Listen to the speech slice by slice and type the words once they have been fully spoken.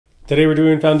Today we're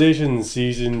doing Foundation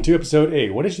Season 2, Episode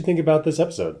 8. What did you think about this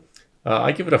episode?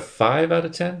 I give it a 5 out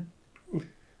of 10.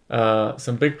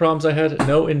 Some big problems I had.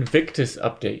 No Invictus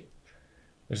update.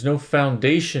 There's no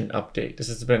Foundation update. This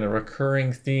has been a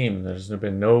recurring theme. There's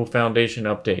been no Foundation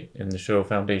update in the show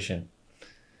Foundation.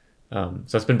 So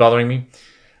that's been bothering me.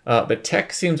 The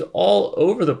tech seems all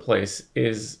over the place.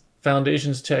 Is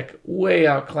Foundation's tech way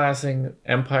outclassing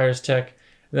Empire's tech?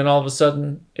 And then all of a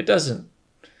sudden, it doesn't.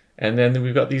 And then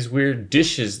we've got these weird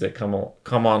dishes that come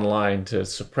online to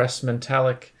suppress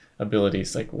mentalic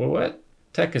abilities. Like, well, what?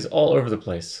 Tech is all over the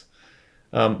place.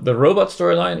 The robot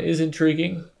storyline is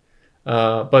intriguing,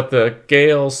 but the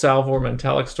Gale Salvor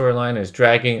mentalic storyline is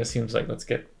dragging. It seems like let's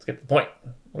get the point.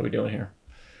 What are we doing here?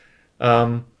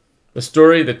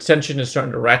 The tension is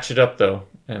starting to ratchet up though,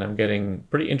 and I'm getting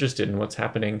pretty interested in what's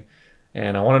happening,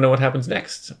 and I want to know what happens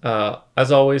next.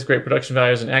 As always, great production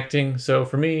values and acting. So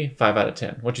for me, 5 out of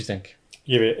 10. What do you think?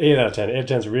 Give it 8 out of 10. 8 out of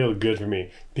 10 is real good for me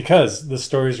because the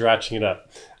story's ratcheting it up.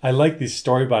 I like these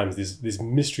story bombs, these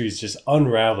mysteries just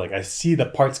unraveling. I see the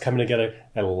parts coming together.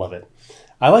 I love it.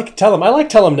 I like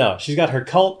Tellum now. She's got her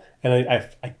cult, and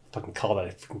I fucking call it.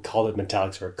 I fucking called it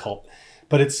Mentalics or a cult.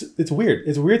 But it's weird.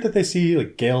 It's weird that they see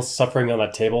like Gail suffering on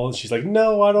that table, and she's like,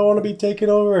 "No, I don't want to be taken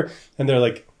over." And they're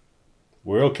like,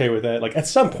 "We're okay with that." Like at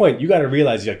some point, you got to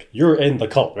realize you're in the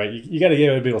cult, right? You got to get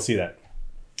everybody to see that.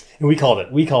 And we called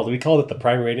it. We called it the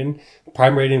Prime Rating.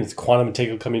 Prime Rating is quantum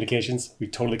integral communications. We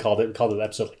totally called it. We called it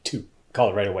episode 2. We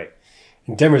called it right away.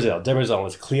 And Demerzel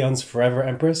was Cleon's forever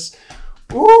empress.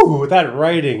 Ooh, that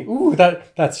writing. Ooh,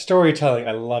 that storytelling.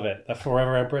 I love it. That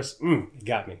forever empress. It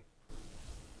got me.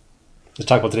 Let's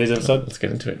talk about today's episode. Let's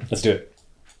get into it. Let's do it.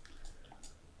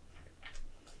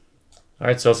 All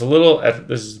right, so it's a little.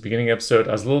 This is the beginning episode.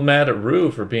 I was a little mad at Rue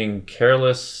for being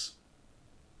careless.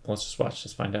 Let's just watch.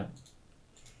 Let's find out.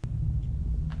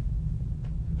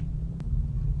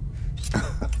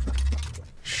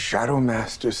 Shadow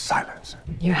Master's silencer.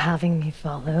 You're having me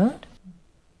followed?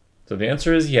 So the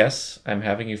answer is yes. I'm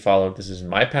having you followed. This is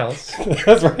my palace.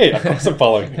 That's right. Of course I'm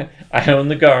following. I own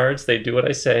the guards. They do what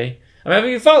I say. I'm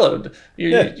having you followed.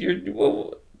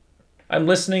 I'm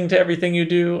listening to everything you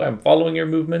do. I'm following your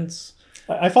movements.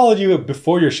 I followed you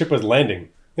before your ship was landing.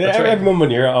 That's right. Every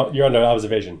moment you're under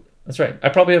observation. That's right. I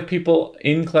probably have people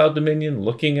in Cloud Dominion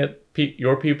looking at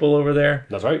your people over there.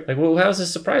 That's right. Like, well, how is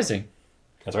this surprising?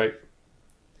 That's right.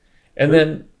 And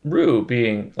then Rue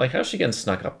being like, how's she getting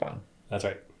snuck up on? That's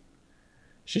right.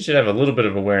 She should have a little bit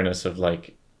of awareness of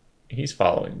like, he's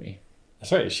following me.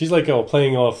 That's right. She's like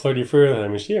playing all flirty further. I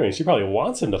mean, she probably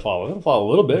wants him to follow. He'll follow a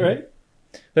little bit, right?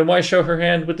 Then why show her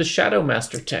hand with the Shadow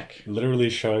Master tech? Literally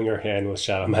showing her hand with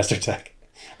Shadow Master tech.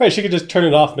 Right, she could just turn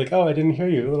it off and be like, oh, I didn't hear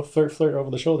you. A little flirt over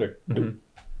the shoulder. Mm-hmm.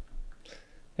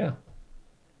 Yeah.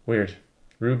 Weird.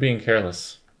 Rue being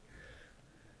careless.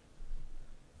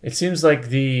 It seems like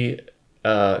the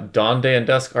Dawn, Day, and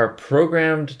Dusk are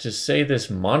programmed to say this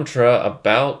mantra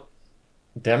about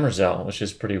Demerzel, which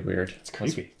is pretty weird. It's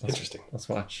creepy. Interesting. Let's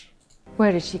watch.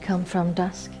 Where did she come from,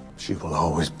 Dusk? She will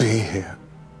always be here,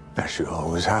 as she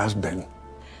always has been.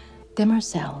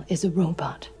 Demerzel is a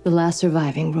robot, the last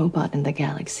surviving robot in the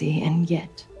galaxy, and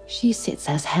yet she sits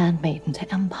as handmaiden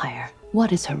to Empire.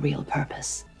 What is her real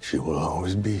purpose? She will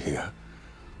always be here,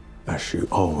 as she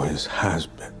always has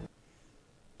been.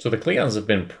 So the Cleons have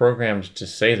been programmed to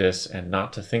say this and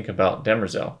not to think about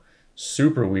Demerzel.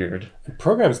 Super weird.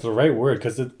 Program's the right word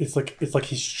because it's like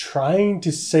he's trying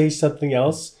to say something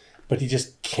else, but he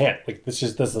just can't. Like that's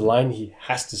the line he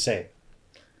has to say.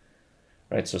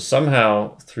 Right. So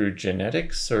somehow through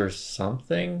genetics or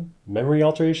something, memory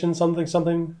alteration,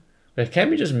 something. It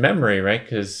can't be just memory, right?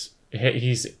 Because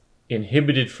he's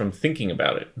inhibited from thinking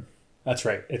about it. That's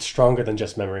right. It's stronger than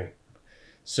just memory.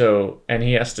 So, and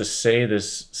he has to say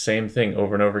this same thing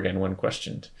over and over again when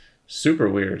questioned. Super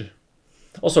weird.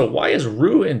 Also, why is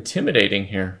Rue intimidating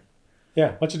here?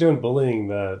 Yeah, what's she doing bullying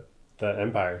the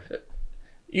Empire?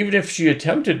 Even if she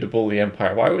attempted to bully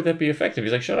Empire, why would that be effective?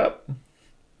 He's like, shut up.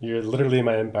 You're literally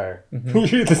my Empire.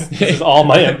 Mm-hmm. this is all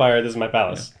my Empire. This is my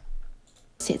palace.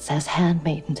 Sits as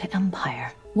handmaiden to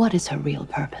Empire. What is her real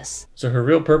purpose? So her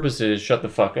real purpose is shut the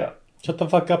fuck up. Shut the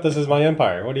fuck up. This is my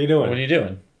Empire. What are you doing? What are you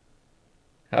doing?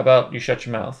 How about you shut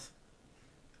your mouth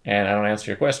and I don't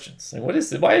answer your questions? Like, what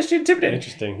is it? Why is she intimidating?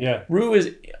 Interesting, yeah. Rue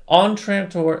is on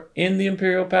Trantor in the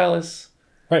Imperial Palace.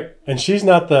 Right, and she's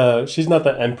not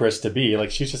the empress to be.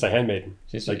 Like she's just a handmaiden.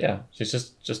 She's like she's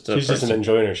just she's just an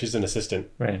enjoiner. She's an assistant.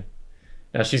 Right.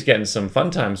 Now she's getting some fun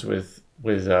times with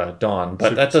Dawn,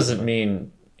 but that doesn't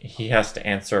mean he has to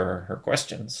answer her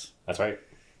questions. That's right.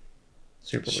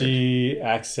 Super weird. She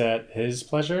acts at his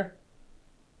pleasure.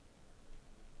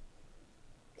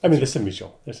 I mean, there's some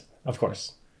mutual. Of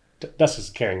course. Dust is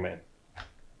a caring man.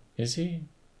 Is he?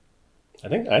 I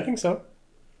think so.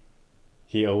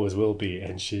 He always will be,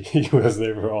 and he was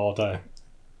there for all time.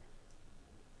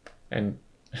 And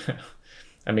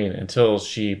I mean, until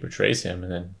she betrays him,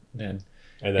 and then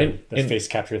the face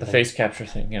capture the thing. face capture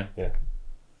thing, yeah. Yeah.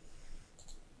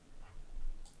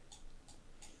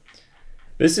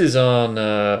 This is on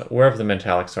wherever the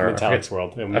Mentalics are. Mentalics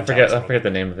World. I forget the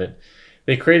name of it.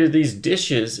 They created these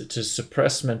dishes to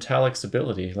suppress Mentalics'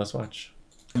 ability. Let's watch.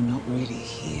 You're not really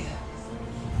here.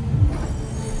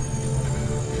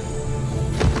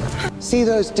 See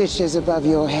those dishes above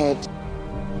your head?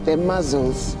 They're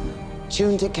muzzles,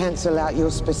 tuned to cancel out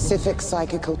your specific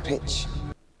psychical pitch.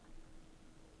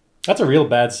 That's a real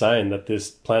bad sign that this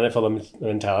planet full of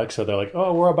Mentalics, so they're like,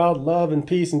 oh, we're about love and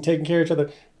peace and taking care of each other.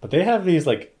 But they have these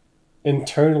like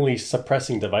internally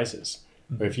suppressing devices.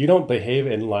 Where if you don't behave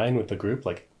in line with the group,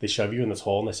 like they shove you in this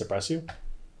hole and they suppress you,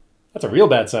 that's a real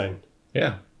bad sign.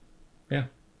 Yeah. Yeah.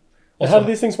 And how do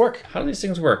these things work? How do these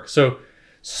things work? So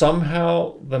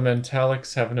somehow the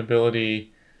Mentalics have an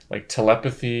ability like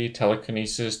telepathy,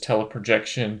 telekinesis,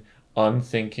 teleprojection,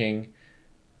 unthinking,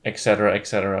 etc.,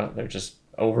 etc. They're just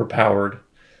overpowered.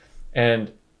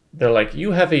 And they're like,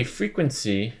 you have a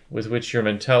frequency with which your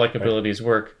Mentalic abilities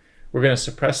work. We're going to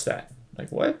suppress that. Like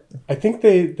what? I think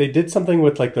they did something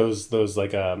with like those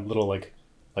like little like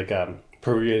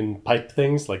Peruvian pipe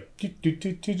things, like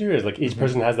it's like each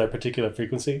person has their particular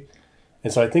frequency,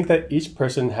 and so I think that each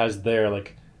person has their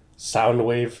like sound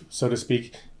wave, so to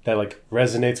speak, that like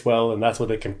resonates well, and that's what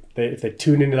if they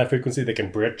tune into that frequency, they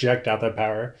can project out their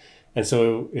power. And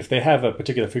so if they have a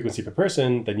particular frequency per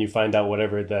person, then you find out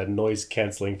whatever the noise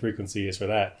canceling frequency is for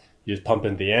that. You just pump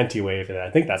in the anti-wave, and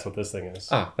I think that's what this thing is.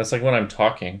 That's like when I'm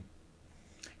talking,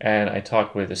 and I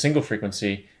talk with a single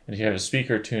frequency, and if you have a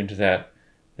speaker tuned to that,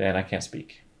 then I can't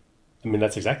speak. I mean,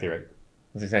 that's exactly right.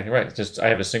 That's exactly right. It's just I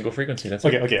have a single frequency. That's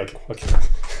okay. Okay.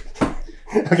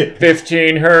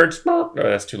 15 hertz. Oh,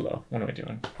 that's too low. What am I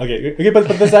doing? Okay, but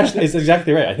this actually is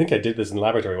exactly right. I think I did this in the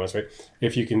laboratory once, right?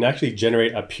 If you can actually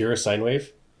generate a pure sine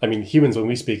wave, I mean, humans, when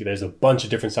we speak, there's a bunch of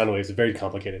different sound waves. It's very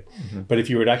complicated. Mm-hmm. But if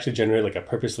you were to actually generate like a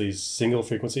purposely single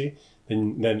frequency,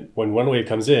 then when one wave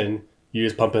comes in, you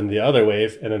just pump in the other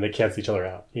wave, and then they cancel each other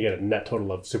out. You get a net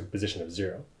total of superposition of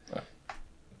 0.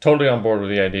 Totally on board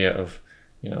with the idea of,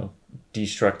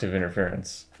 destructive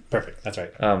interference. Perfect. That's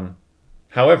right.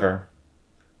 However,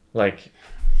 like,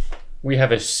 we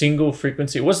have a single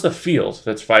frequency. What's the field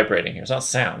that's vibrating here? It's not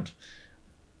sound,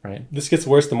 right? This gets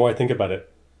worse the more I think about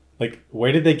it. Like,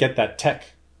 where did they get that tech?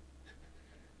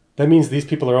 That means these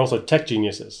people are also tech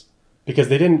geniuses. Because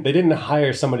they didn't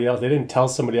hire somebody else. They didn't tell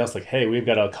somebody else, like, hey, we've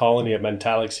got a colony of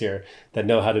Mentalics here that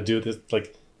know how to do this.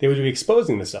 Like, they would be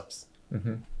exposing themselves.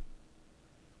 Mm-hmm.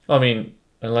 I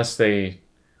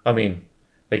mean,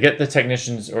 they get the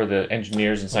technicians or the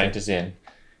engineers and scientists in,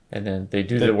 and then they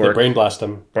do the work. They brain blast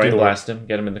them. Brain blast them,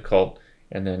 get them in the cult,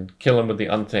 and then kill them with the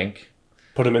unthink.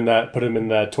 Put them in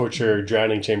that torture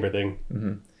drowning chamber thing.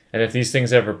 Mm-hmm. And if these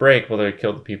things ever break, well, they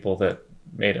kill the people that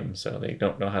made them, so they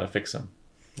don't know how to fix them.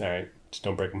 All right, just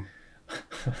don't break them.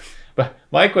 But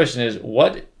my question is,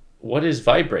 what is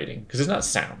vibrating? Because it's not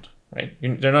sound, right?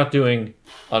 They're not doing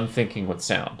unthinking with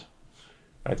sound,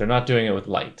 right? They're not doing it with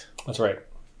light. That's right.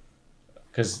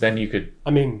 Because then you could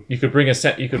bring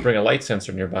a light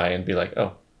sensor nearby and be like,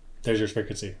 oh, there's your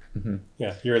frequency. Mm-hmm.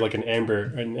 Yeah, you're like an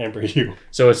amber hue.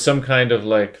 So it's some kind of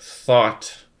like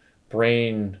thought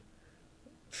brain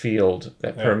field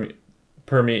that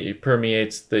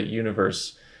permeates the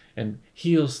universe and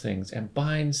heals things and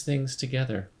binds things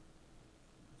together.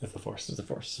 It's the Force. It's the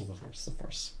Force. It's the Force. It's the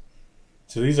Force.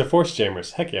 So these are Force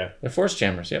jammers. Heck yeah. They're Force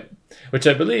jammers, yep. Which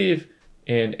I believe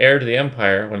in Heir to the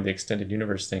Empire, one of the extended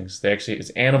universe things, it's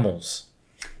animals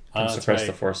can suppress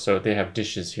the Force. So they have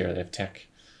dishes here. They have tech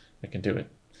that can do it.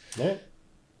 Yeah.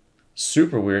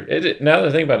 Super weird. Now that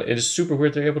I think about it, it is super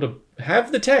weird they're able to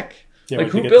have the tech. Yeah, like,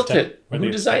 who built it?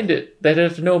 Who designed it? They'd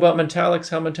have to know about Mentalics,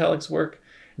 how Mentalics work,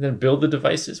 and then build the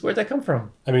devices. Where'd that come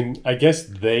from? I mean, I guess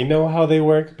they know how they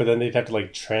work, but then they'd have to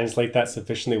like translate that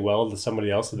sufficiently well to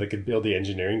somebody else so they could build the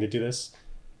engineering to do this.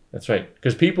 That's right.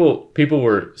 Because people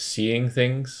were seeing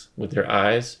things with their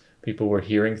eyes. People were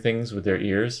hearing things with their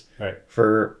ears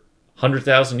for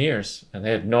 100,000 years, and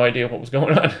they had no idea what was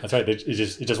going on. That's right. It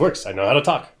just works. I know how to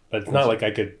talk. But it's not like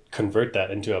I could convert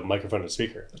that into a microphone and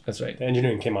speaker. That's right. The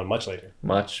engineering came on much later.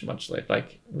 Much later.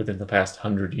 Like within the past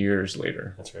 100 years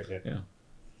later. That's right, yeah.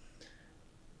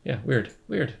 Yeah, weird.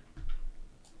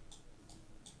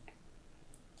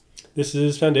 This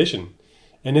is Foundation.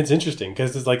 And it's interesting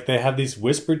because it's like they have these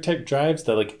whispered tech drives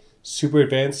that like super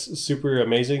advanced, super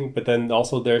amazing, but then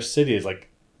also their city is like,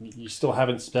 you still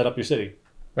haven't sped up your city.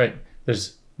 Right.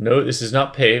 There's no. This is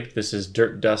not paved. This is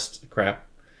dirt, dust, crap.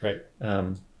 Right.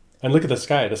 And look at the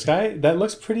sky. The sky, that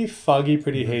looks pretty foggy,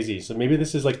 pretty hazy. So maybe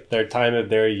this is like their time of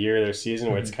their year, their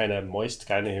season, where it's kind of moist,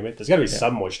 kind of humid. There's got to be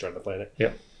some moisture on the planet.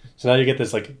 Yep. So now you get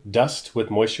this like dust with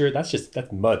moisture. That's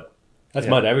mud. That's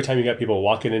mud. Every time you got people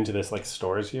walking into this like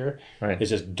stores here,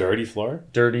 it's just dirty floor.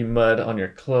 Dirty mud on your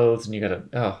clothes, and you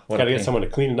gotta Get someone to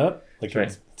clean it up. Like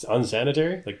it's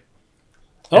unsanitary. Like,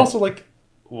 And also like,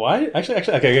 why? Actually,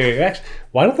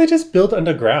 why don't they just build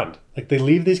underground? Like they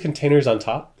leave these containers on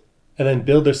top, and then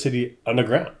build their city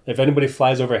underground. If anybody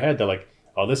flies overhead, they're like,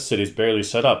 "Oh, this city's barely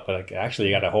set up," but like actually,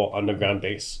 you got a whole underground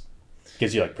base.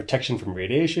 Gives you like protection from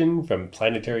radiation, from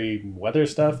planetary weather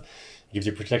stuff. It gives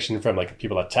you protection from like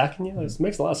people attacking you. This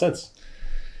makes a lot of sense.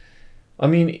 I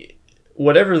mean,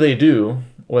 whatever they do,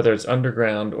 whether it's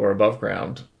underground or above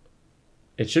ground,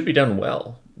 it should be done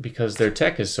well because their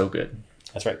tech is so good.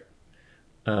 That's right.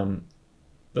 The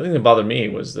thing that bothered me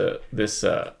was they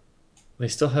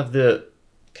still have the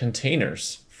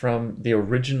containers from the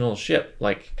original ship.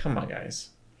 Like, come on, guys.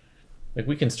 Like,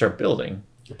 we can start building.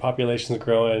 Your population's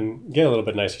growing. Get a little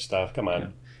bit nicer stuff. Come on. Yeah.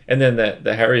 And then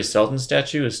the Harry Seldon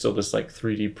statue is still this like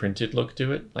 3D printed look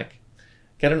to it. Like,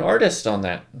 get an artist on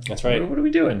that. That's right. What are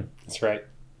we doing? That's right.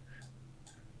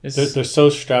 They're so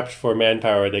strapped for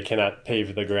manpower they cannot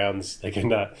pave the grounds. They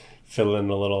cannot fill in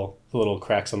the little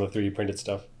cracks on the 3D printed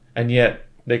stuff. And yet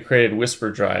they created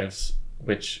Whisper drives,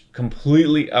 which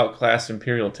completely outclass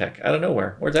Imperial tech out of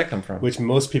nowhere. Where'd that come from? Which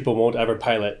most people won't ever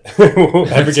pilot,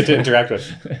 won't ever get to interact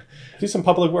with. Do some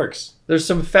public works. There's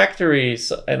some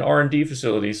factories and R&D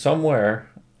facilities somewhere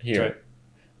here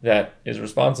that is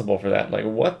responsible for that. Like,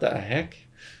 what the heck?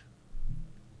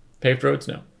 Paved roads?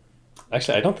 No.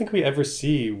 Actually, I don't think we ever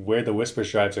see where the Whisper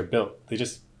drives are built. They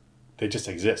just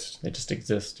exist. They just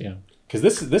exist, yeah. Because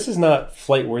this is not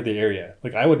flight-worthy area.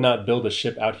 Like, I would not build a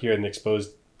ship out here in the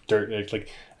exposed dirt. It's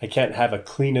like, I can't have a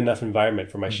clean enough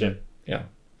environment for my ship. Yeah.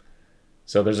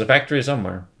 So there's a factory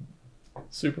somewhere.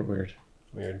 Super weird.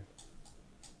 Weird.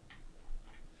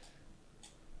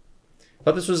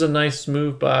 Thought this was a nice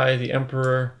move by the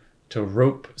Emperor to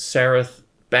rope Sareth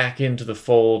back into the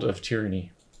fold of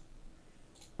tyranny.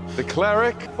 The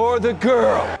cleric or the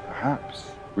girl?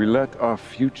 Perhaps we let our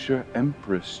future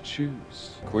empress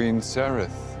choose. Queen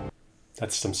Sareth.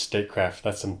 That's some statecraft.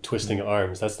 That's some twisting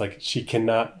arms. That's like she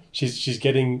cannot. She's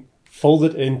getting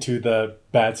folded into the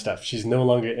bad stuff. She's no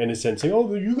longer innocent, saying,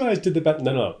 "Oh, you guys did the bad."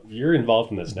 No, you're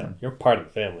involved in this now. You're part of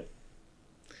the family.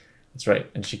 That's right,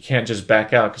 and she can't just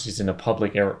back out because she's in a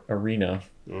public arena.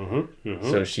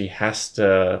 So she has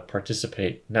to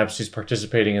participate. Now she's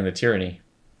participating in the tyranny.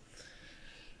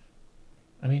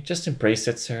 I mean, just embrace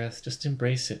it, Sareth. Just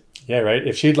embrace it. Yeah, right.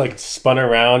 If she'd like spun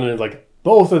around and like,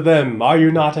 both of them, are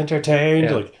you not entertained?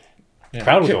 Yeah. Like,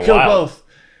 crowd would go kill wild. both.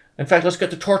 In fact, let's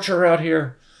get the torturer out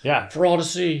here. Yeah, for all to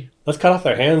see. Let's cut off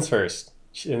their hands first.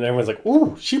 And everyone's like,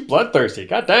 "Ooh, she bloodthirsty.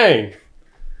 God dang."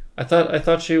 I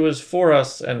thought she was for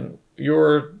us, and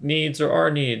your needs are our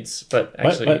needs. But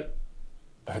actually,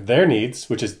 but their needs,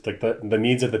 which is like the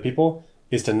needs of the people,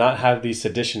 is to not have these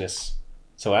seditionists.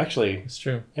 So actually, it's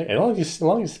true. As long as you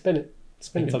spin it,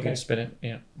 it's okay. Spin it,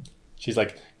 yeah. She's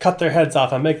like, cut their heads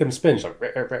off and make them spin. She's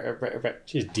like,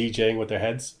 she's DJing with their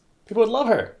heads. People would love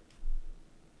her.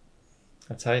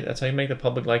 That's how you make the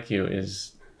public like you,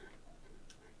 is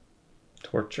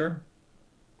torture.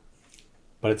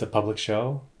 But it's a public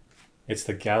show. It's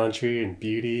the gallantry and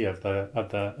beauty of the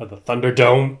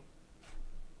Thunderdome.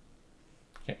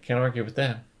 Can't argue with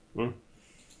that.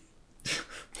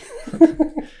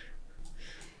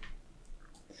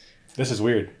 This is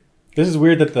weird. This is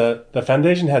weird that the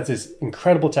Foundation has this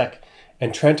incredible tech,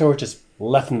 and Trantor just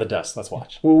left in the dust. Let's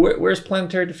watch. Well, where's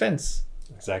planetary defense?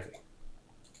 Exactly.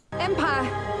 Empire.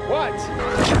 What?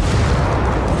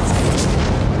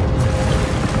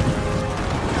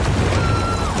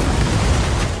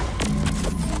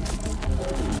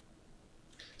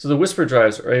 So the Whisper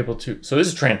drives are able to... So this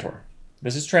is Trantor.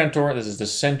 This is Trantor. This is the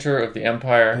center of the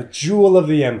Empire. The jewel of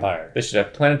the Empire. They should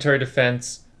have planetary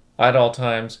defense at all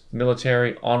times,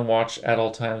 military on watch at all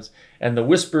times, and the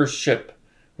Whisper ship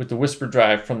with the Whisper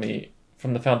drive from the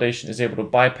Foundation is able to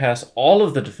bypass all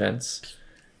of the defense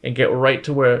and get right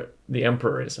to where the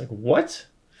Emperor is. Like, what?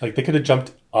 Like, they could have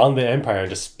jumped on the Empire and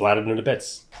just splattered into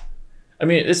bits. I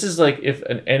mean, this is like if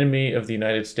an enemy of the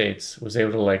United States was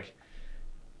able to, like,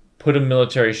 put a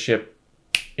military ship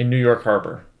in New York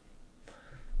Harbor.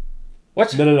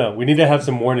 What? No. We need to have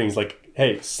some warnings, like,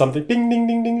 hey, something, ding, ding,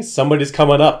 ding, ding, somebody's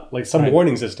coming up. Like, some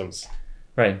warning systems.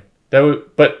 Right. That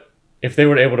would, but if they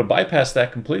were able to bypass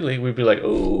that completely, we'd be like,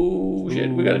 oh shit,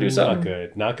 we got to do something. Not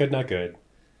good. Not good. Not good.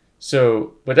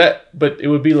 So, but it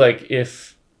would be like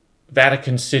if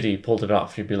Vatican City pulled it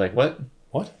off. You'd be like, what?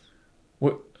 What?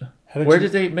 Where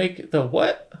did they make the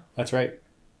what? That's right.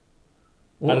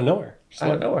 Out of nowhere.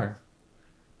 Out of nowhere.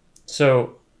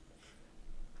 So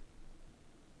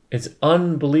it's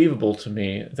unbelievable to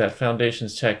me that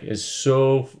Foundation's tech is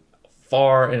so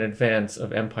far in advance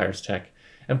of Empire's tech.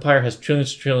 Empire has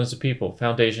trillions and trillions of people.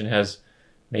 Foundation has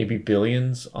maybe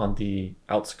billions on the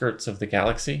outskirts of the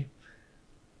galaxy.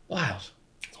 Wild.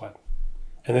 That's wild.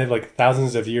 And they have like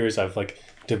thousands of years of like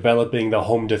developing the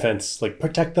home defense, like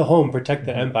protect the home, protect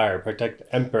the empire, protect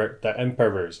the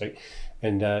emperors, right?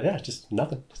 And yeah, just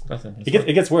nothing. Nothing.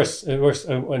 It gets worse. Worse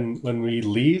when we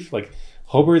leave. Like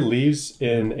Hobart leaves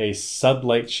in a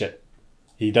sublight ship.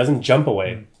 He doesn't jump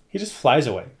away. He just flies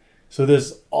away. So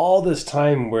there's all this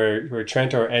time where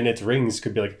Trantor and its rings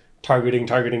could be like targeting.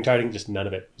 Just none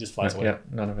of it. It just flies away. Yeah,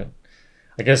 none of it.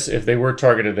 I guess if they were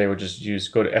targeted, they would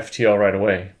just go to FTL right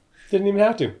away. Didn't even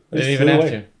have to. They didn't even have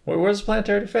to. Where's the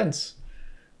planetary defense?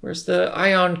 Where's the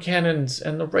ion cannons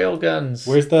and the rail guns?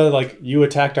 Where's the, like, you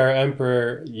attacked our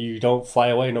emperor, you don't fly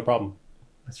away, no problem.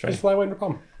 That's right. Just fly away, no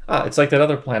problem. It's like that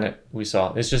other planet we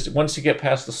saw. It's just once you get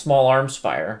past the small arms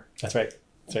fire. That's right.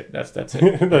 That's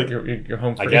it. Like, you're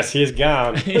home free. I guess he's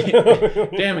gone.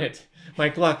 Damn it. My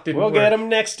Glock didn't work. We'll get him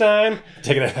next time.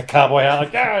 Taking a cowboy out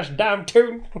like, gosh, damn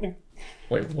tune.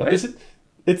 Wait, what?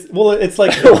 It's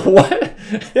like what?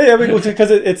 Yeah,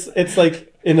 because it's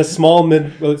like in a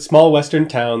small western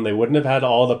town, they wouldn't have had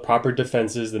all the proper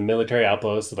defenses, the military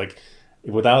outposts. Like,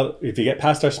 if you get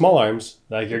past our small arms,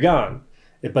 like you're gone.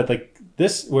 But like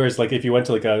this, whereas like if you went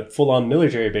to like a full on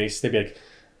military base, they'd be like,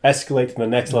 escalate to the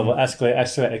next level,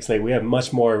 escalate. We have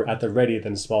much more at the ready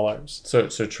than small arms. So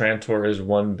Trantor is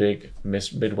one big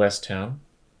Midwest town,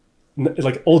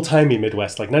 like old timey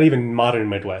Midwest, like not even modern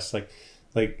Midwest, like.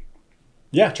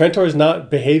 Yeah, Trantor is not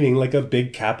behaving like a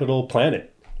big capital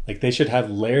planet. Like, they should have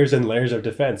layers and layers of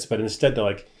defense, but instead they're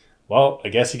like, well, I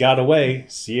guess he got away.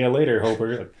 See you later,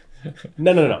 Hobart. Like,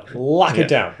 no. Lock it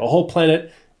down. The whole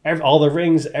planet, all the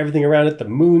rings, everything around it, the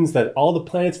moons, all the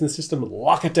planets in the system,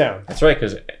 lock it down. That's right,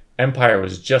 because Empire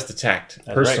was just attacked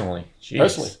personally. Right.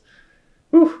 Personally.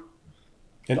 Whew.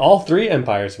 And all three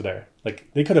empires were there.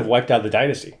 Like, they could have wiped out the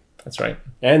dynasty. That's right.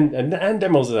 And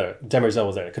Demerzel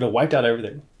was there. Could have wiped out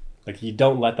everything. Like, you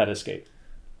don't let that escape.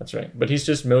 That's right. But he's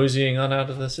just moseying on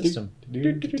out of the system.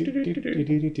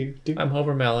 I'm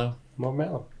Homer Mallow. Homer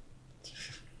Mallow.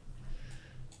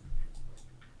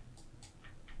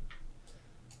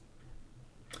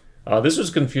 This was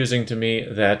confusing to me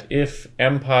that if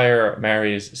Empire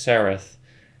marries Sareth,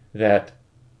 that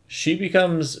she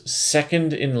becomes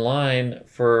second in line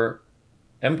for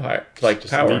Empire, like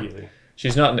just power. Immediately.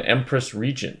 She's not an Empress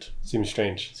Regent. Seems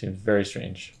strange. Seems very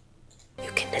strange. You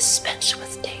can dispense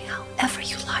with day however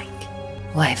you like.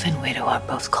 Wife and widow are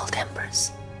both called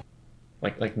emperors.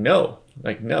 No.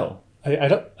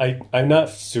 I'm not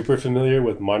super familiar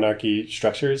with monarchy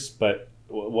structures, but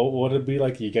what would it be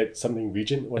like? You get something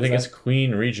regent? I think it's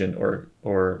Queen Regent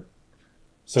or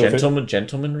so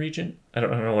gentleman regent. I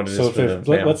don't know what it is. So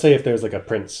let's say if there's like a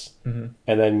prince, and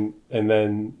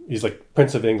then he's like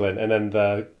Prince of England, and then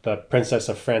the Princess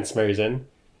of France marries in.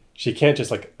 She can't just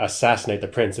like assassinate the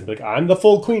prince and be like, I'm the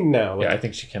full queen now. Like, yeah, I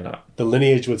think she cannot. The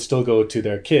lineage would still go to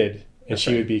their kid, and That's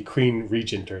she right. would be queen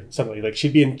regent or something. Like,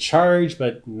 she'd be in charge,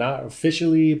 but not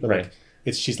officially. But Right.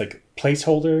 like, she's like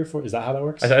placeholder for. Is that how that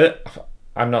works?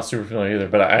 I'm not super familiar either,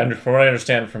 but from what I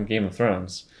understand from Game of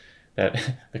Thrones,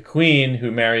 that the queen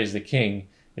who marries the king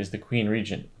is the queen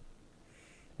regent.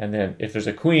 And then if there's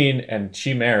a queen and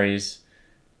she marries,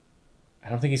 I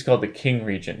don't think he's called the king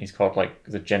regent. He's called like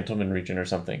the gentleman regent or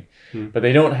something. But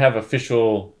they don't have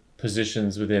official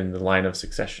positions within the line of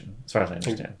succession, as far as I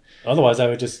understand. Otherwise, I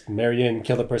would just marry in,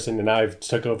 kill the person, and now I've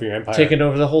took over your empire. Taken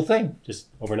over the whole thing. Just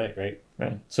overnight, right?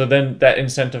 Right. So then that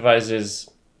incentivizes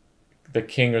the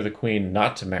king or the queen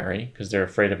not to marry because they're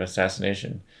afraid of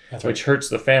assassination, which hurts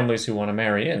the families who want to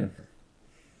marry in.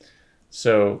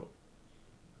 So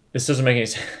this doesn't make any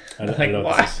sense. I don't know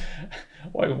Why?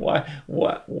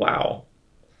 What? Wow.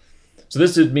 So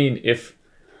this would mean if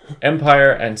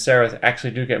Empire and Sareth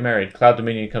actually do get married, Cloud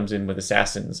Dominion comes in with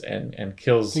assassins and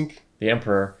kills the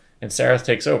Emperor, and Sareth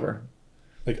takes over.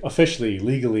 Like officially,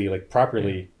 legally, like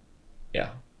properly.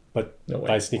 Yeah. But No way.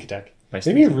 by sneak attack. By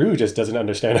Maybe sneak Rue just doesn't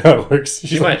understand how it works.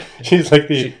 She's like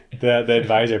the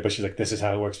advisor, but she's like, this is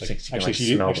how it works. Like,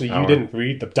 you didn't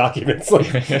read the documents. Like,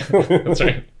 That's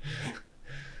right.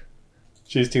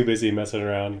 She's too busy messing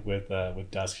around with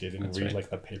Dusk. She didn't read right. like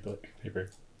the paper.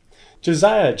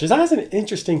 Josiah's an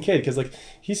interesting kid because like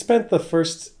he spent the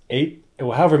first 8,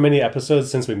 however many episodes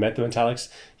since we met the Metallics,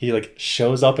 he like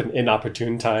shows up in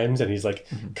inopportune times and he's like,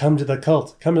 come to the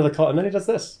cult, and then he does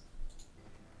this.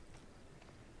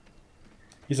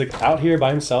 He's like out here by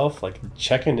himself, like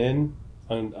checking in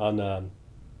on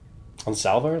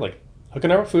Salvor, like hooking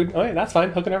her with food. Oh yeah, that's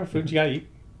fine. Hooking her with food. You gotta eat.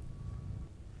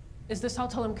 Is this how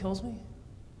Tellum kills me?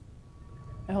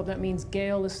 I hope that means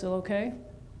Gale is still okay.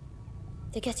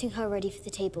 They're getting her ready for the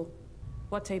table.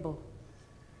 What table?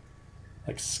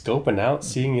 Like scoping out,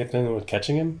 seeing if anyone was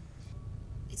catching him.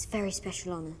 It's a very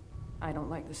special honor. I don't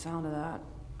like the sound of that.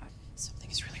 Something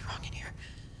is really wrong in here.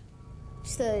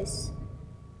 It's those.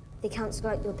 They cancel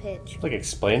out your pitch. Like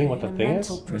explaining what the thing is.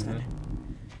 Prison.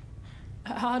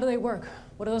 How do they work?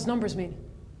 What do those numbers mean?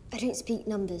 I don't speak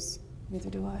numbers. Neither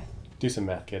do I. Do some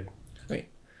math, kid. Wait,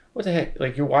 what the heck?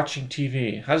 Like, you're watching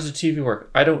TV. How does the TV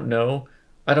work? I don't know.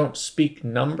 I don't speak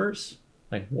numbers?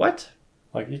 Like, what?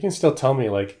 Like, you can still tell me,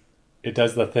 like, it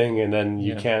does the thing and then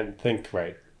you can't think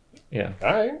right. Yeah.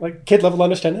 All right. Like, kid level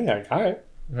understanding. Like, all right.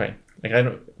 Right. Like, I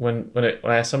don't, when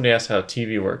somebody asks how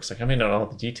TV works, like, I may not know all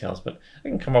the details, but I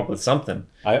can come up with something.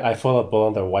 I pull up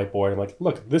on the whiteboard. I'm like,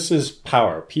 look, this is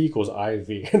power. P equals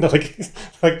IV. And they're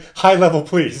like high level,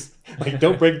 please. Like,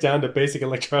 don't break down to basic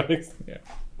electronics. Yeah.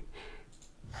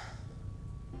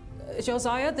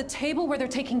 Josiah, the table where they're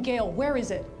taking Gale, where is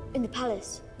it? In the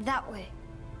palace. That way.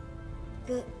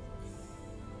 But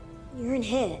you're in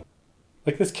here.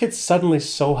 Like, this kid's suddenly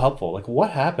so helpful. Like, what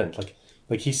happened?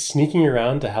 Like he's sneaking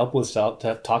around to help with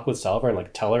to talk with Salvor and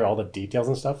like tell her all the details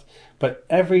and stuff. But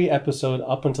every episode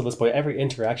up until this point, every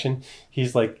interaction,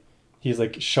 he's like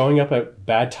showing up at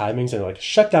bad timings and like,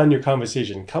 shut down your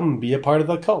conversation. Come be a part of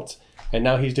the cult. And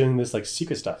now he's doing this like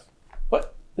secret stuff.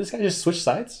 What? This guy just switched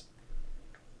sides?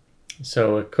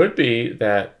 So it could be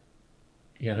that,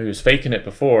 you know, he was faking it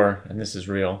before and this is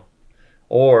real,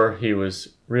 or he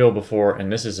was real before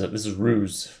and this is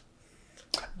ruse.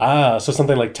 Ah, so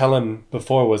something like Tellum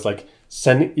before was like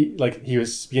he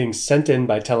was being sent in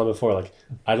by Tellum before, like,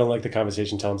 I don't like the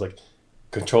conversation. Tellum's like,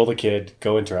 control the kid,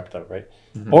 go interrupt them, right?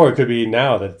 Mm-hmm. Or it could be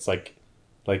now that it's like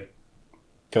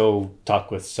go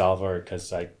talk with Salvor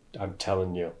because I'm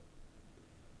telling you.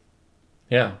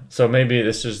 Yeah, so maybe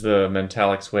this is the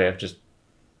Mentalics way of just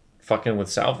fucking with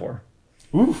Salvor.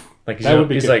 Oof. Like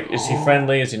he's like, is he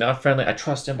friendly? Is he not friendly? I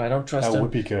trust him, but I don't trust him. That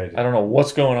would be good. I don't know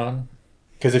what's going on.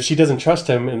 Because if she doesn't trust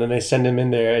him, and then they send him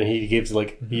in there, and he gives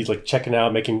like he's like checking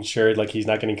out, making sure like he's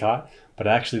not getting caught, but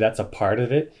actually that's a part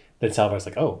of it. Then Salvor's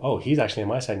like, oh, he's actually on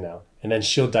my side now, and then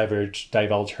she'll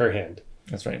divulge her hand.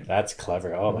 That's right. That's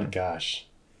clever. Oh my gosh.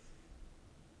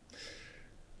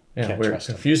 Yeah, we're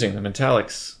confusing the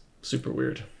Mentalics. Super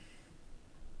weird.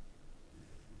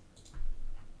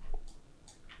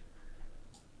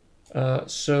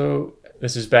 So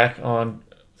this is back on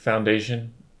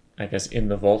Foundation, I guess, in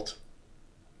the vault.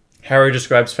 Harry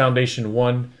describes Foundation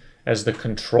 1 as the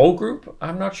control group.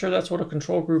 I'm not sure that's what a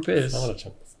control group is.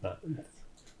 It's not.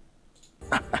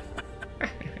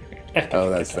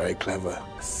 Oh, that's very clever.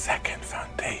 A second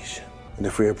foundation. And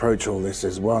if we approach all this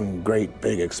as one great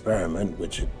big experiment,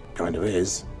 which it kind of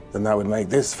is, then that would make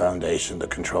this foundation the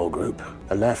control group.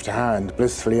 A left hand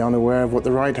blissfully unaware of what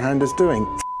the right hand is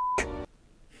doing.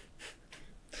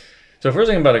 So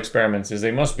first thing about experiments is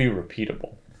they must be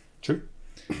repeatable. True.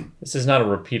 This is not a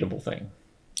repeatable thing.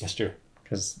 That's true.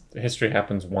 Because history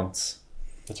happens once.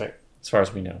 That's right. As far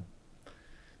as we know.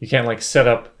 You can't like set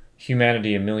up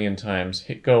humanity a million times,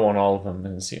 hit go on all of them,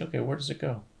 and see, okay, where does it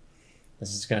go?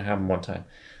 This is going to happen one time.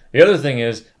 The other thing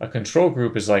is, a control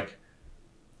group is like,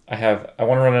 I want to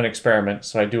run an experiment,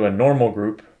 so I do a normal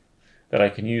group that I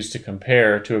can use to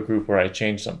compare to a group where I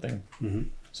change something,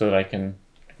 so that I can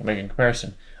make a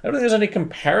comparison. I don't think there's any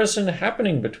comparison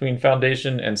happening between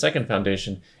Foundation and Second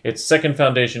Foundation. It's Second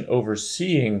Foundation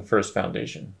overseeing First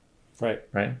Foundation. Right.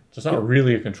 Right? So it's not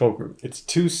really a control group. It's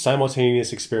two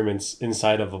simultaneous experiments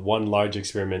inside of one large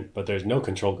experiment, but there's no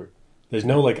control group. There's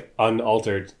no like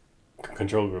unaltered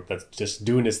control group that's just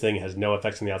doing this thing, has no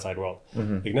effects on the outside world.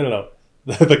 Like, no.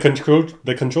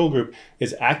 The control group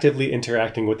is actively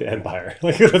interacting with the Empire.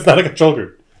 Like, that's not a control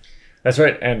group. That's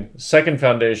right. And Second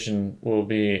Foundation will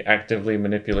be actively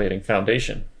manipulating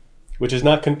Foundation. Which is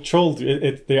not controlled.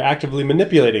 They're actively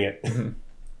manipulating it.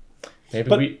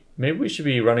 Maybe we should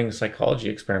be running psychology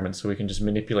experiments so we can just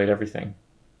manipulate everything.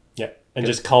 Yeah, and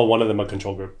just call one of them a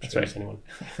control group. That's right. Anyone.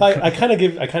 I kind of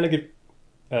give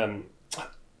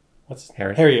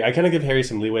Harry. I kind of give Harry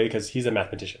some leeway because he's a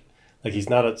mathematician. Like, he's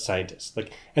not a scientist.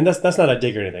 Like, and that's not a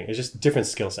dig or anything. It's just different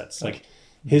skill sets. Like,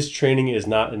 his training is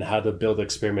not in how to build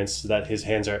experiments so that his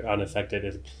hands are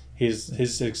unaffected.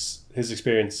 his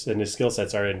experience and his skill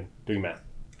sets are in doing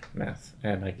Math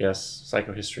and I guess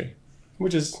psychohistory.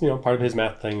 which is part of his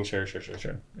math thing. Sure.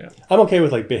 Yeah. I'm okay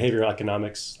with like behavioral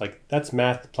economics. Like that's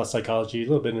math plus psychology, a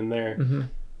little bit in there,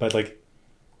 but like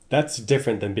that's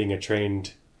different than being a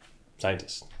trained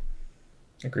scientist.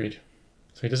 Agreed.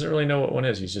 So he doesn't really know what one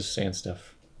is. He's just saying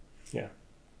stuff. Yeah.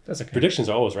 That's okay. Predictions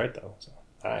are always right though. So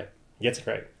he gets it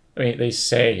right. I mean, they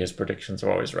say his predictions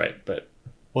are always right, but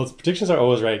well, his predictions are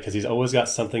always right because he's always got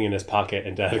something in his pocket,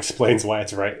 and Dad explains why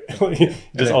it's right.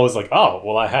 Just always like, oh,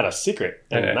 well, I had a secret,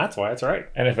 and that's why it's right.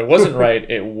 And if it wasn't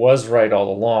right, it was right all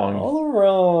along. All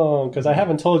wrong, because I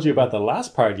haven't told you about the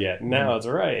last part yet. Now it's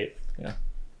right. Yeah.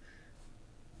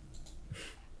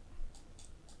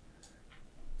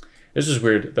 This is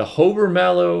weird. The Hober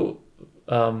Mallow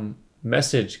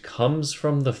message comes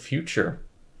from the future.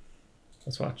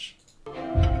 Let's watch.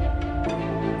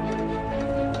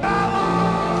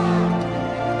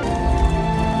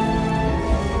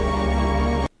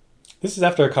 This is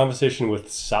after a conversation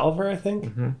with Salvor, I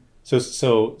think.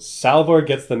 So Salvor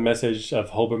gets the message of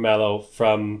Hober Mallow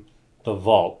from the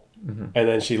vault, and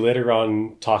then she later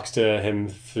on talks to him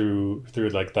through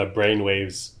like the brain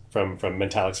waves from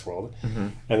Metallic's world,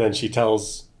 and then she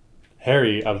tells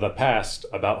Harry of the past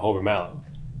about Hober Mallow.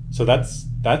 So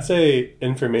that's a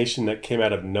information that came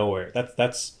out of nowhere.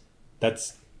 That's like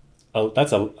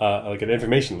an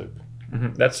information loop.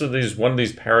 That's one of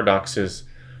these paradoxes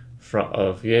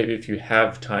if you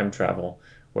have time travel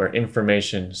where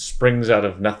information springs out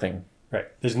of nothing. Right.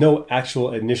 There's no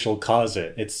actual initial cause.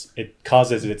 It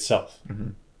causes it itself.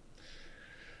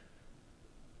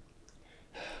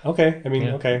 Okay. I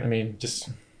mean, just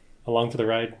along for the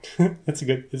ride. It's a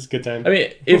good time. I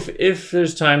mean, if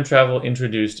there's time travel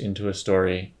introduced into a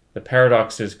story, the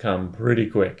paradoxes come pretty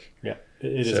quick. Yeah,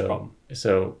 it is a problem.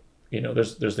 So,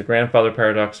 there's the grandfather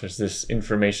paradox, there's this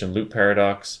information loop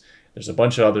paradox, there's a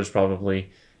bunch of others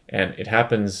probably, and it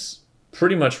happens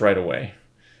pretty much right away.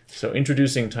 So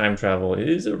introducing time travel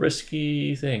is a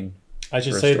risky thing. I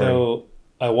should say, though,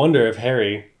 I wonder if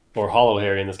Harry, or Hollow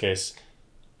Harry in this case,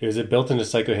 is it built into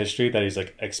psychohistory that he's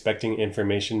like expecting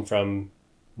information from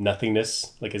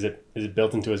nothingness? Like, is it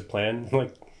built into his plan?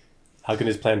 Like, how can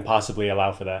his plan possibly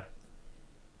allow for that?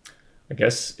 I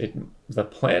guess the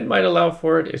plan might allow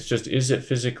for it. It's just, is it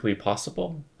physically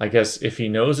possible? I guess if he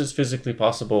knows it's physically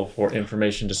possible for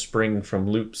information to spring from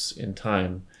loops in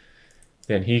time,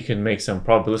 then he can make some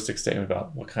probabilistic statement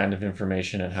about what kind of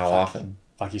information and how often.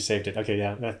 Fuck, you saved it. Okay,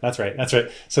 yeah, that's right. So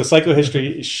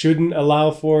psychohistory shouldn't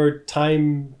allow for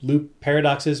time loop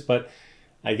paradoxes, but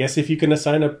I guess if you can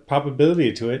assign a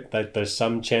probability to it, that there's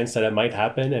some chance that it might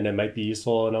happen and it might be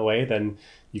useful in a way, then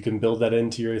you can build that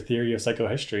into your theory of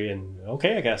psychohistory. And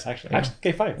okay, I guess actually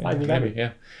okay, fine, you got me.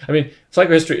 Yeah. I mean,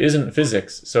 psychohistory isn't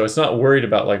physics, so it's not worried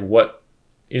about like what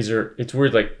is there. It's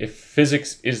worried like if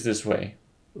physics is this way,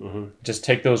 just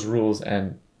take those rules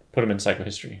and put them in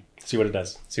psychohistory. See what it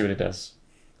does.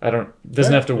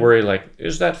 Doesn't have to worry like,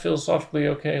 is that philosophically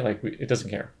okay? Like it doesn't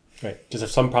care. Right. Just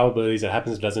have some probabilities. It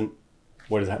happens. It doesn't.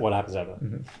 What happens out of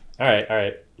it? All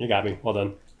right. You got me. Well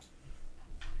done.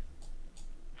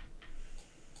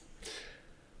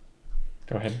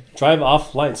 Go ahead. Drive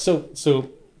offline. So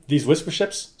these whisper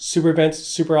ships, super events,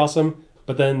 super awesome.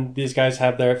 But then these guys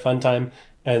have their fun time,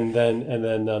 and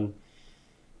then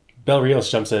Bel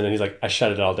Rios jumps in and he's like, I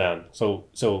shut it all down.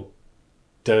 So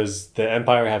does the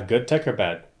Empire have good tech or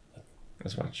bad?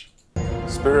 Let's watch.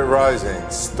 Spirit Rising,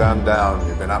 stand down.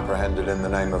 You've been apprehended in the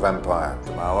name of Empire.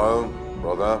 Mallow,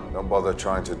 brother, don't bother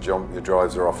trying to jump. Your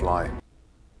drives are offline.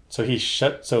 So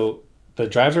the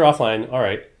drives are offline, all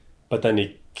right, but then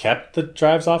he kept the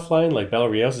drives offline. Like Bel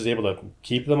Rios is able to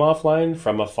keep them offline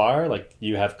from afar. Like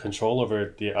you have control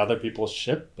over the other people's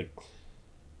ship. Like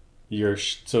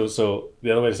so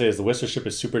the other way to say it is the Whisper ship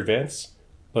is super advanced,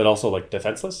 but also like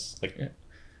defenseless. Like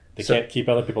they can't keep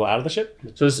other people out of the ship.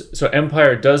 So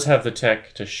Empire does have the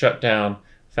tech to shut down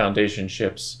Foundation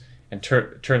ships and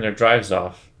turn their drives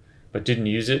off, but didn't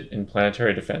use it in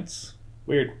planetary defense.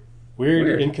 Weird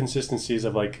inconsistencies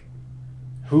of like,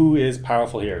 who is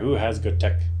powerful here? Who has good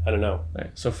tech? I don't know.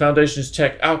 Right. So Foundation's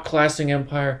tech outclassing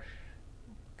Empire,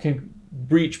 can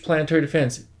breach planetary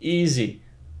defense. Easy.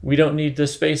 We don't need the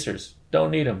spacers.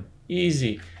 Don't need them.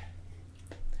 Easy.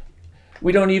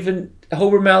 We don't even...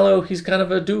 Hober Mallow, he's kind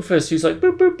of a doofus. He's like,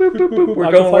 boop, boop, boop, boop, boop.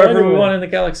 We're going wherever we want in the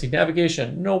galaxy.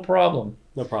 Navigation, no problem.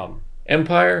 No problem.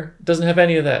 Empire doesn't have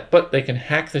any of that, but they can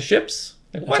hack the ships.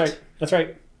 Like, what? That's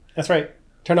right.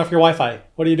 Turn off your Wi-Fi.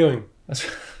 What are you doing?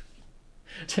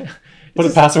 Put a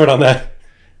password on that.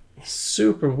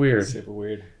 Super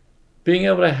weird. Being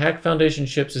able to hack Foundation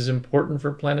ships is important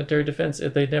for planetary defense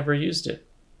if they never used it.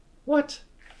 What?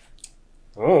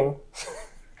 Oh.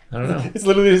 I don't know. It's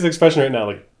literally his expression right now,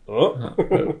 like,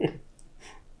 oh.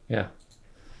 Yeah.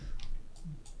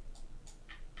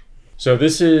 So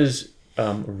this is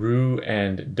Rue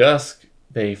and Dusk.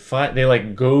 They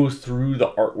like go through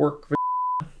the artwork.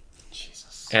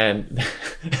 Jesus. And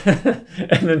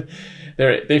and then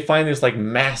they find this like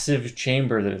massive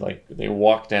chamber that like they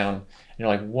walk down and you're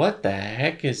like, what the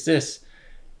heck is this?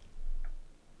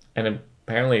 And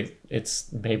apparently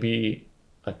it's maybe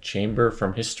a chamber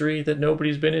from history that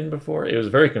nobody's been in before. It was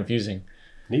very confusing.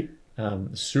 Neat.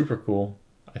 Super cool.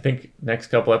 I think next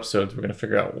couple episodes we're gonna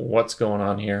figure out what's going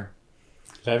on here.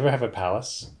 If I ever have a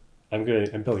palace, I'm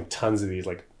building tons of these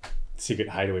like secret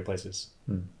hideaway places.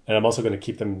 And I'm also going to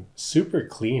keep them super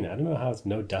clean. I don't know how it's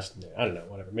no dust in there. I don't know,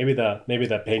 whatever. Maybe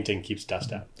the painting keeps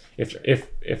dust out.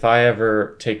 If I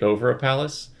ever take over a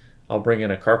palace, I'll bring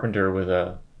in a carpenter with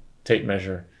a tape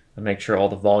measure and make sure all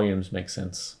the volumes make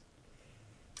sense.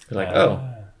 Be like, oh,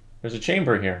 there's a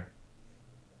chamber here.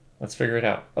 Let's figure it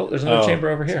out. Oh, there's another chamber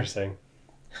over here. Interesting.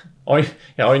 All you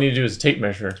need to do is a tape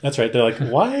measure. That's right. They're like,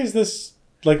 why is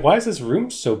this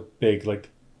room so big? Like,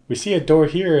 we see a door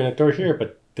here and a door here,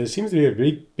 but there seems to be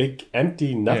a big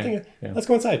empty nothing. Yeah. Let's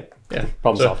go inside. Yeah.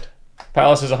 Problem solved.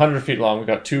 Palace is 100 feet long. We've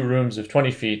got 2 rooms of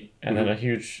 20 feet and then a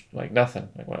huge, like, nothing.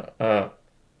 Like, what?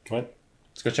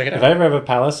 Let's go check it out. If I ever have a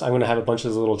palace, I'm going to have a bunch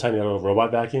of little tiny little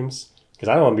robot vacuums because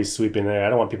I don't want to be sweeping there. I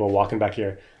don't want people walking back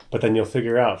here. But then you'll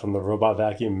figure out from the robot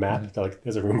vacuum map, they're like,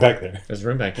 there's a room back there. There's a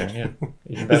room back there,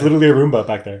 yeah. There's literally a Roomba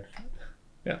back there.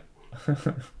 Yeah.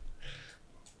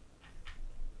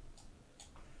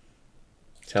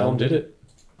 Tell him did it.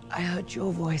 I heard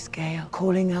your voice, Gale,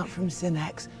 calling out from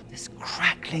Synax. This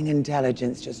crackling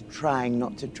intelligence just trying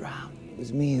not to drown. It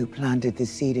was me who planted the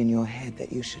seed in your head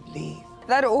that you should leave.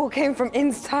 That all came from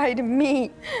inside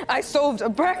me. I solved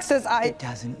Abraxas. It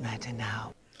doesn't matter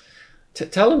now.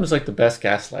 Tell him is like the best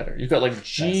gaslighter. You've got like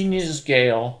genius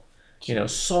Gale,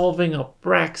 solving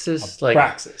Abraxas. Like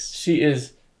Abraxas. She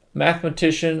is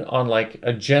mathematician on like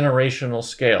a generational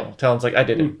scale. Tell him's like, I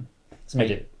did it. It's me. I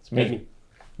did it. It's me.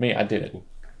 Me, I did it.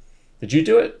 Did you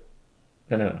do it?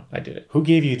 No, I did it. Who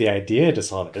gave you the idea to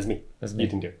solve it? It's me. That's me. You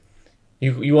didn't do it.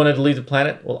 You wanted to leave the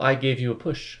planet? Well, I gave you a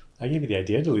push. I gave you the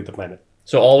idea to leave the planet.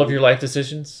 So all of your life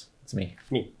decisions, it's me.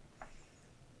 Me.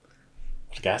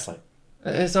 What a gaslight.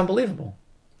 It's unbelievable.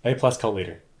 A+ cult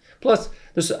leader. Plus,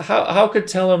 how could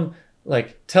Tellum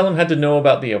had to know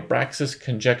about the Abraxas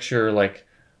conjecture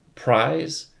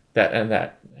prize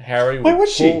that Harry would Why would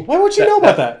she? Why would she know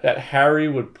about that? That Harry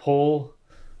would pull,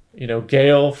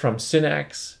 Gale from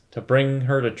Synax to bring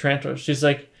her to Trantor. She's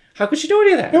like, how could she know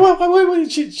any of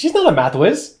that? She's not a math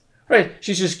whiz. Right.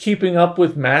 She's just keeping up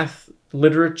with math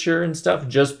literature and stuff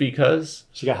just because.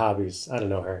 She got hobbies. I don't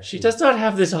know her. She does not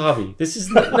have this hobby. This is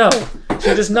no.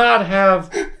 She does not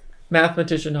have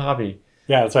mathematician hobby.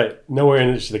 Yeah, that's right. Nowhere in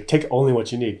it. She's like, take only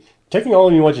what you need. Taking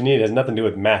only what you need has nothing to do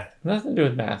with math. Nothing to do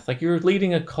with math. Like, you're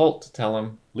leading a cult to tell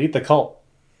him. Lead the cult.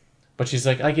 But she's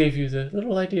like, I gave you the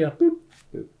little idea. Boop.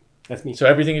 Boop. That's me. So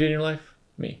everything you did in your life,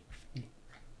 me.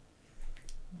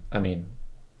 I mean,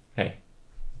 hey.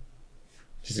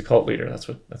 She's a cult leader. That's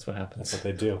what happens. That's what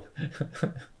they do.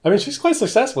 I mean, she's quite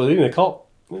successful leading the cult.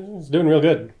 She's doing real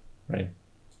good. Right.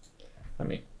 I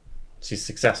mean, she's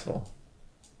successful.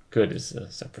 Good is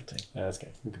a separate thing. Yeah, that's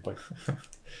okay. Good point.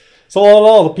 So all in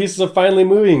all, the pieces are finally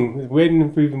moving.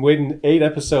 We've been waiting 8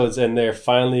 episodes, and they're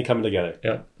finally coming together.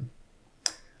 Yep.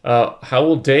 How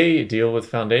will Day deal with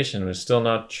Foundation? We're still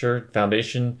not sure.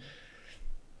 Foundation,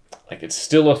 it's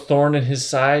still a thorn in his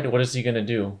side. What is he going to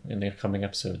do in the upcoming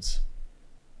episodes?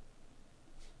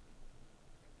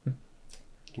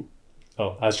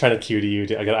 Oh, I was trying to cue to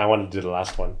you. I wanted to do the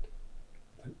last one.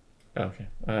 Okay.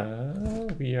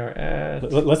 We are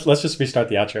at... Let's just restart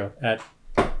the outro at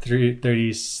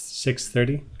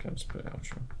 36:30. Comes the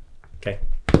outro. Okay.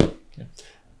 Yeah.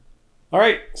 All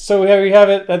right. So here we have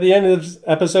it at the end of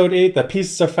episode 8. The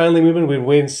pieces are finally moving. We've been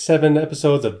waiting 7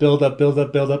 episodes of build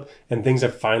up, and things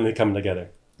are finally coming together.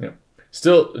 Yeah.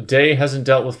 Still, Day hasn't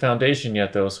dealt with Foundation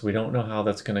yet, though, so we don't know how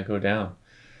that's going to go down.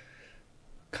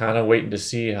 Kind of waiting to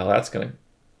see how what's going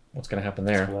to happen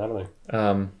there.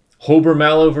 Hober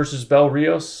Mallow versus Bel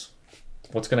Rios.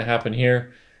 What's going to happen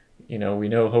here? We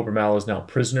know Hober Mallow is now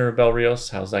prisoner of Bel Rios.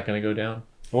 How's that going to go down?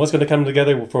 And what's going to come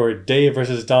together for Day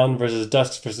versus Dawn versus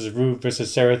Dusk versus Rue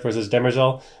versus Sereth versus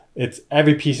Demerzel? It's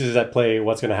every piece is at play.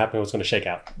 What's going to happen? What's going to shake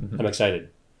out? Mm-hmm. I'm excited.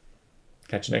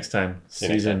 Catch you next time.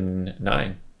 Season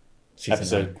 9.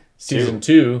 Season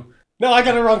 2. No, I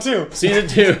got it wrong too. Season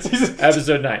 2.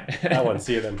 Episode 9. That one.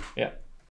 See you then. Yeah.